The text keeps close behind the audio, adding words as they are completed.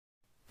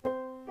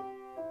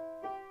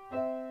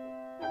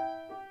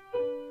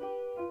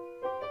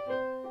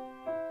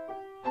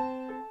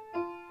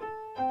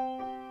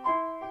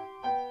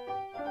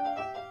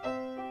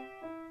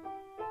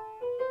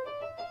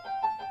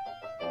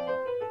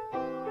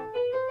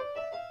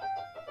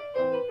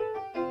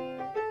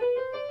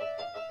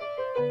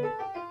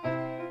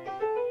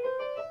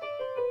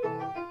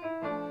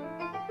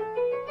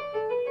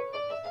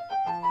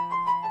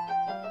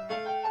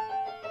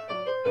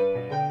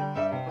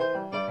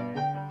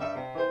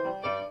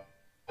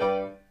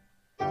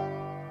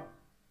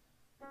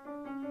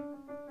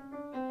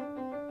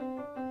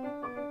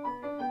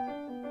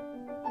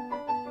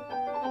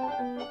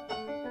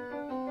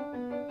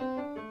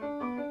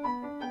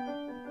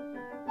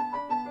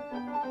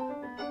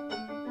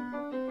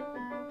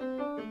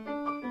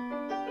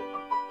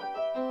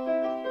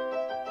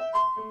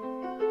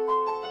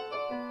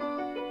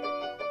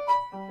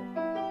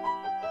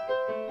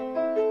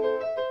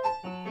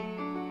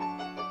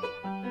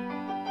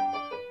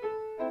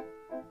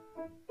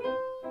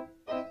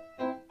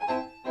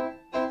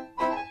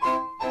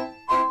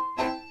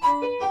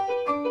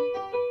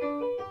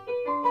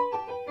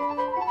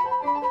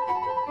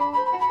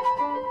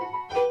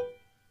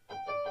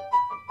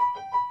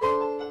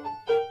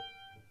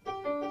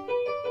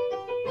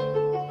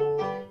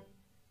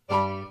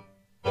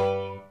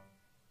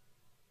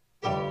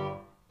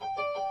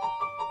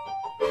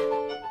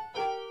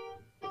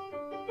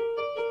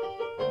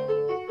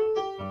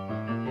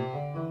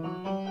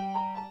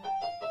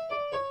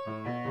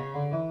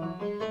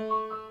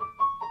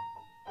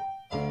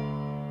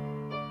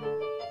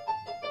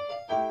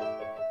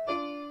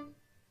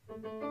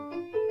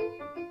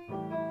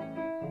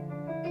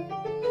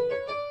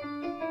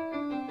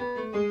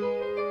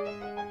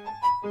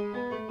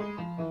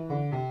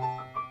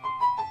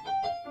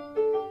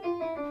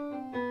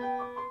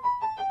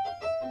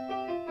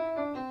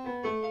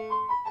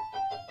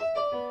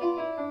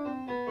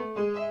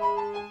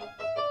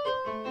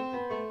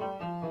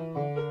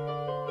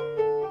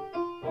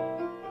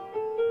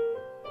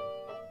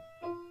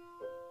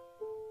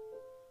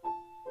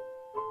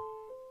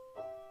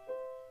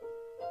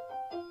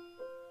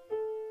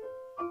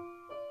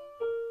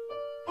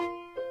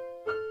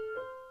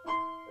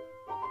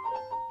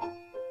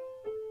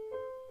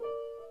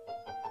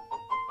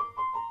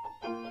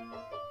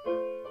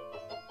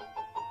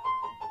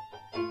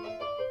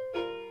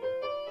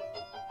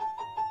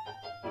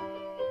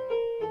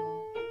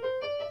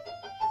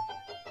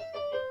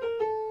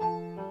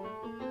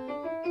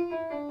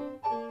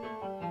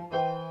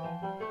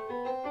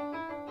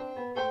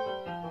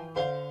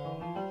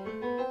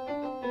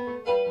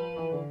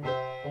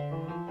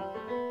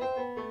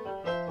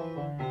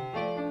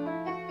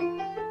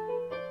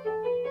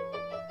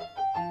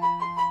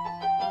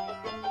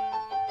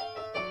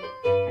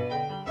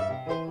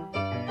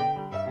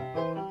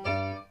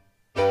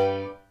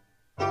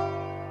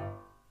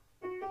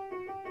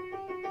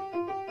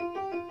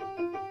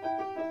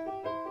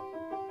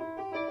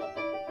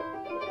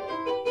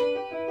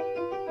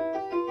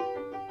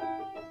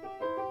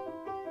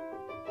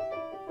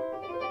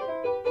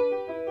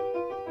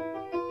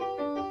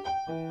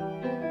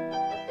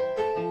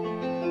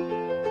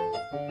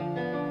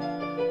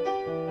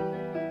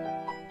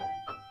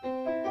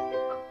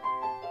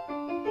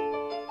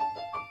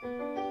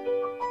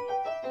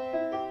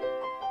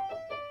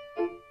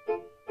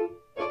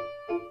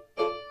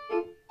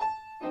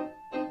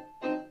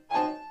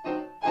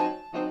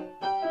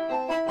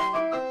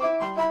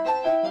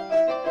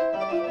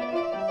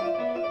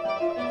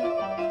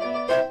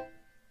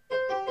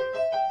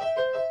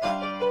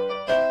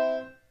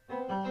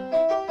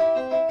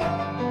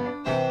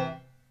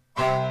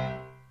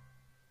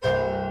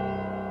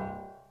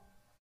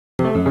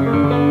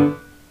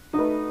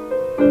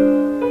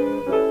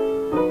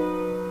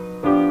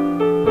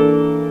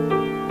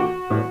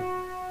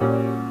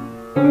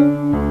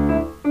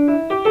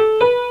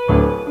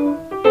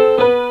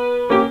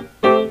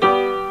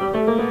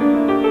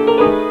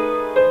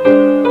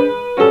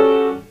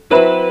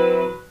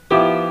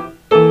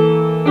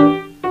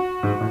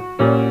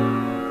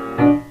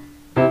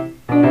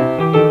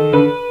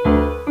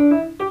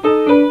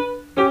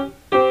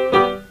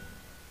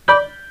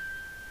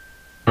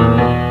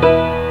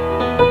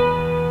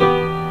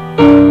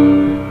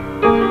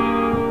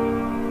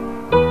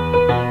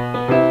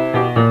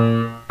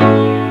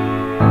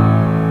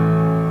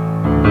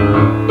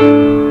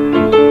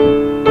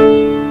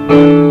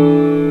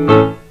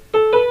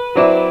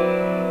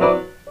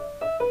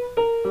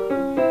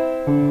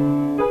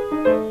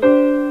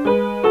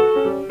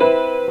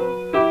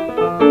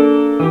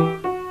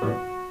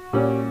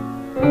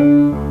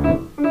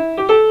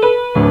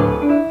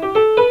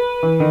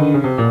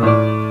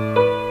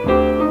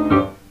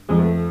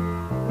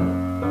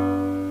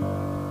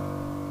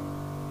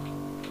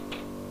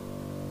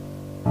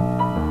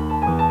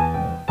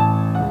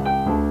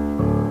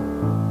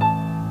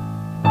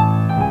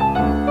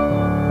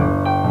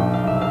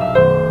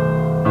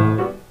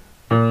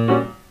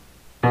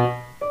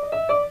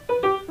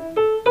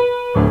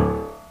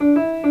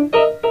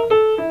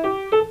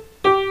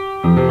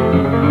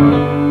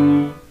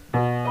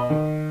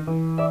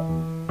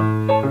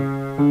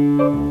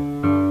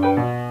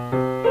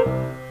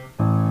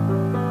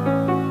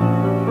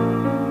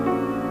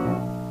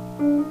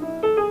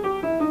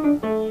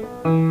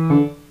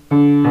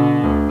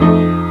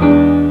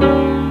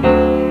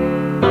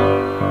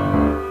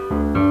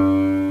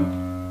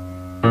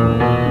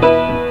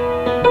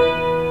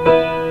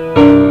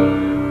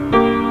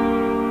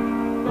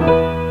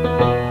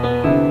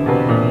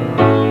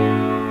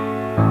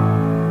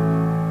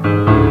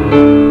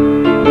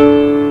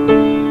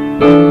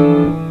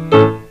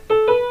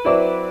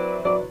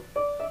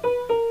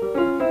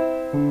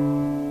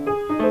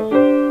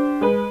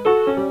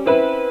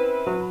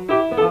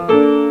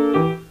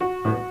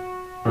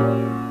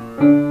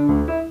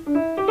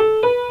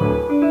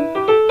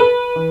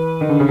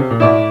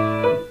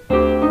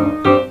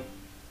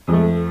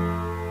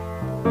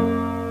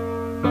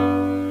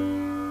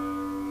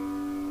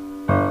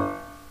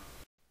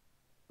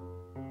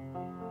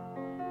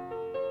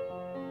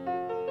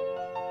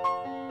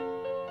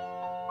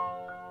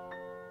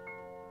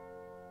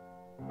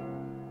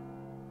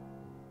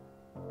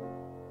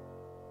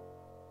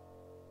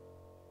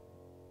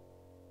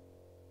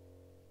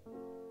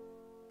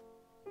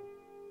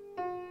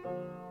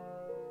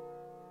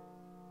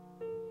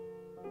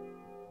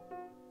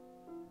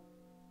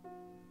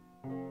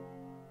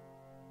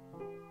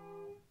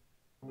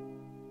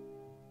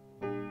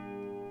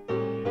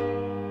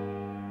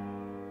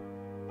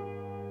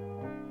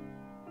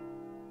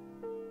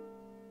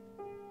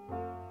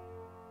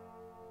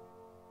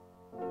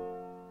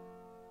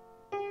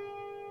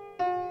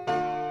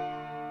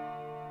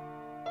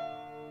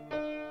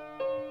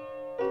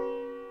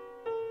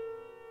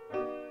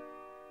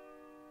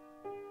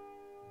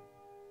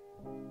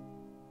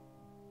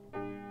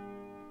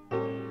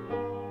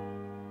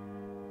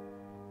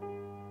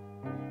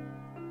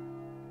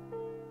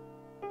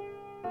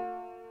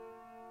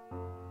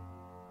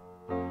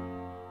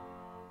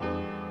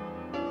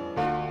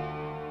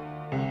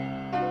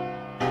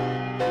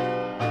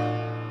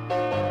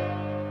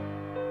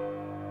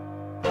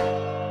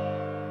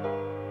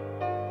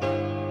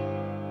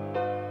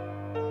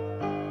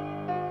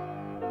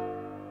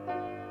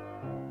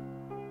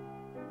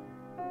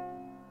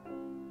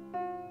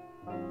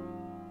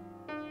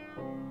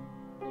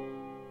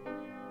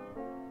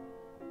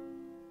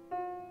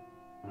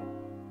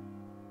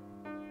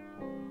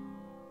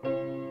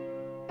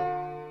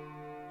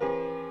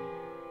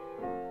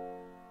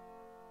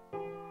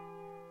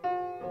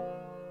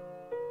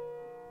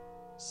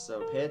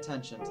So pay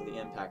attention to the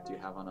impact you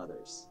have on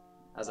others.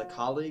 As a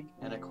colleague,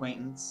 an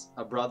acquaintance,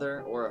 a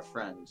brother, or a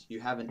friend,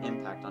 you have an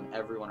impact on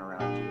everyone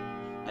around you,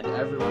 and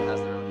everyone has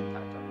their own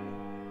impact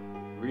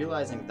on you.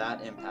 Realizing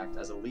that impact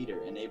as a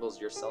leader enables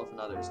yourself and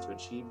others to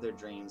achieve their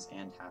dreams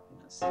and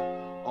happiness.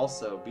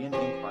 Also, be an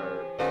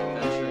inquirer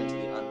and venture into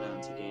the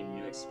unknown to gain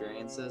new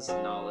experiences,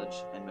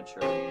 knowledge, and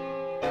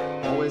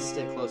maturity. Always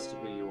stay close to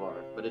who you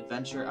are, but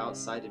adventure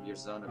outside of your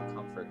zone of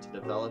comfort to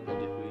develop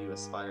into who you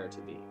aspire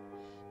to be.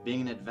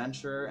 Being an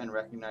adventurer and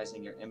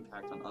recognizing your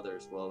impact on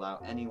others will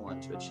allow anyone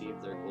to achieve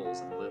their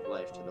goals and live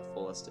life to the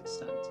fullest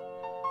extent.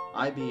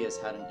 IB has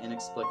had an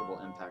inexplicable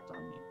impact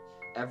on me.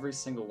 Every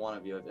single one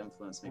of you have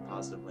influenced me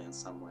positively in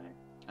some way,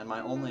 and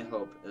my only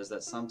hope is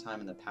that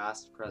sometime in the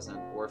past, present,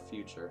 or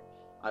future,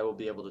 I will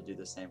be able to do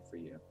the same for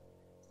you.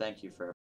 Thank you for